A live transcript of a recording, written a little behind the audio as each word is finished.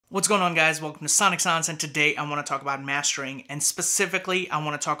What's going on, guys? Welcome to Soniq Sounds, and today I want to talk about mastering, and specifically I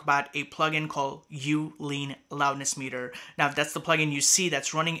want to talk about a plugin called Youlean Loudness Meter. Now, that's the plugin you see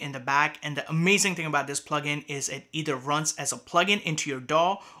that's running in the back, and the amazing thing about this plugin is it either runs as a plugin into your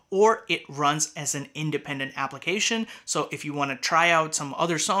DAW or it runs as an independent application. So if you want to try out some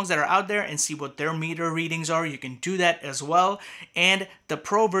other songs that are out there and see what their meter readings are, you can do that as well. And the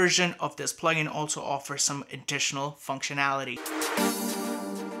pro version of this plugin also offers some additional functionality.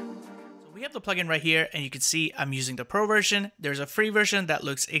 We have the plugin right here, and you can see I'm using the pro version. There's a free version that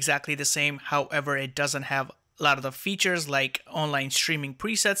looks exactly the same. However, it doesn't have a lot of the features like online streaming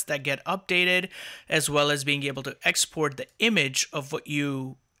presets that get updated, as well as being able to export the image of what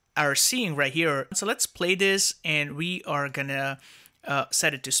you are seeing right here. So let's play this, and we are gonna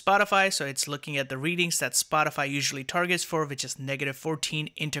set it to Spotify. So it's looking at the readings that Spotify usually targets for, which is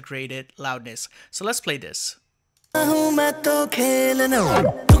 -14 integrated loudness. So let's play this.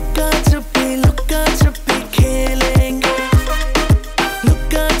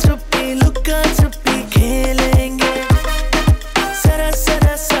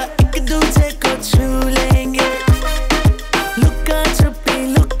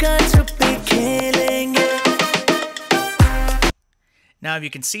 Now you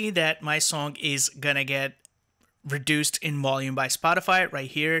can see that my song is gonna get reduced in volume by Spotify right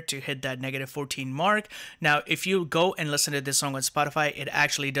here to hit that -14 mark. Now, if you go and listen to this song on Spotify, it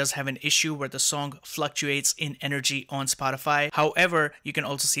actually does have an issue where the song fluctuates in energy on Spotify. However, you can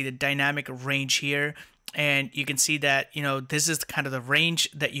also see the dynamic range here, and you can see that, you know, this is kind of the range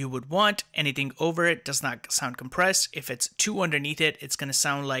that you would want. Anything over it does not sound compressed. If it's too underneath it, it's going to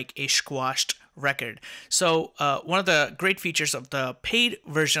sound like a squashed record. So one of the great features of the paid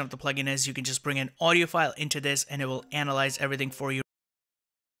version of the plugin is you can just bring an audio file into this and it will analyze everything for you.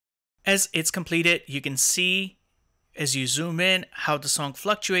 As it's completed, you can see as you zoom in how the song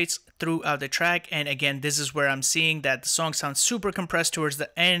fluctuates throughout the track. And again, this is where I'm seeing that the song sounds super compressed towards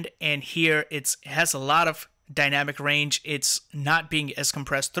the end, and here it has a lot of dynamic range. It's not being as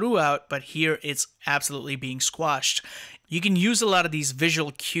compressed throughout, but here it's absolutely being squashed. You can use a lot of these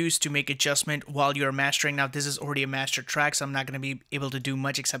visual cues to make adjustment while you're mastering. Now, this is already a mastered track, so I'm not going to be able to do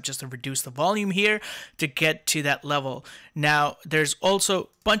much except just to reduce the volume here to get to that level. Now, there's also a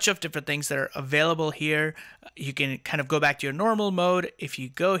bunch of different things that are available here. You can kind of go back to your normal mode. If you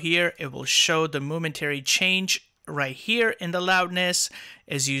go here, it will show the momentary change right here in the loudness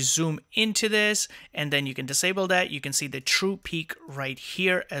as you zoom into this, and then you can disable that. You can see the true peak right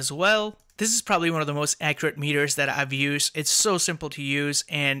here as well. This is probably one of the most accurate meters that I've used. It's so simple to use,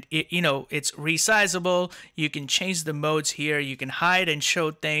 and it's resizable. You can change the modes here. You can hide and show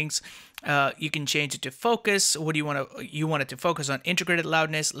things. You can change it to focus. What do you want to? You want it to focus on integrated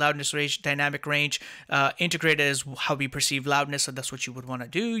loudness, loudness range, dynamic range. Integrated is how we perceive loudness, so that's what you would want to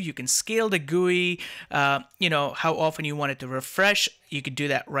do. You can scale the GUI. How often you want it to refresh. You could do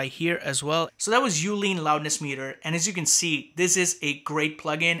that right here as well. So that was Youlean Loudness Meter, and as you can see, this is a great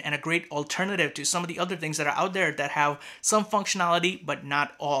plugin and a great alternative to some of the other things that are out there that have some functionality but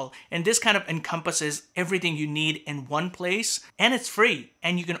not all. And this kind of encompasses everything you need in one place, and it's free.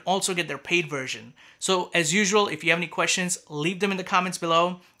 And you can also get their paid version. So as usual, if you have any questions, leave them in the comments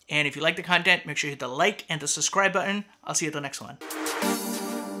below. And if you like the content, make sure you hit the like and the subscribe button. I'll see you at the next one.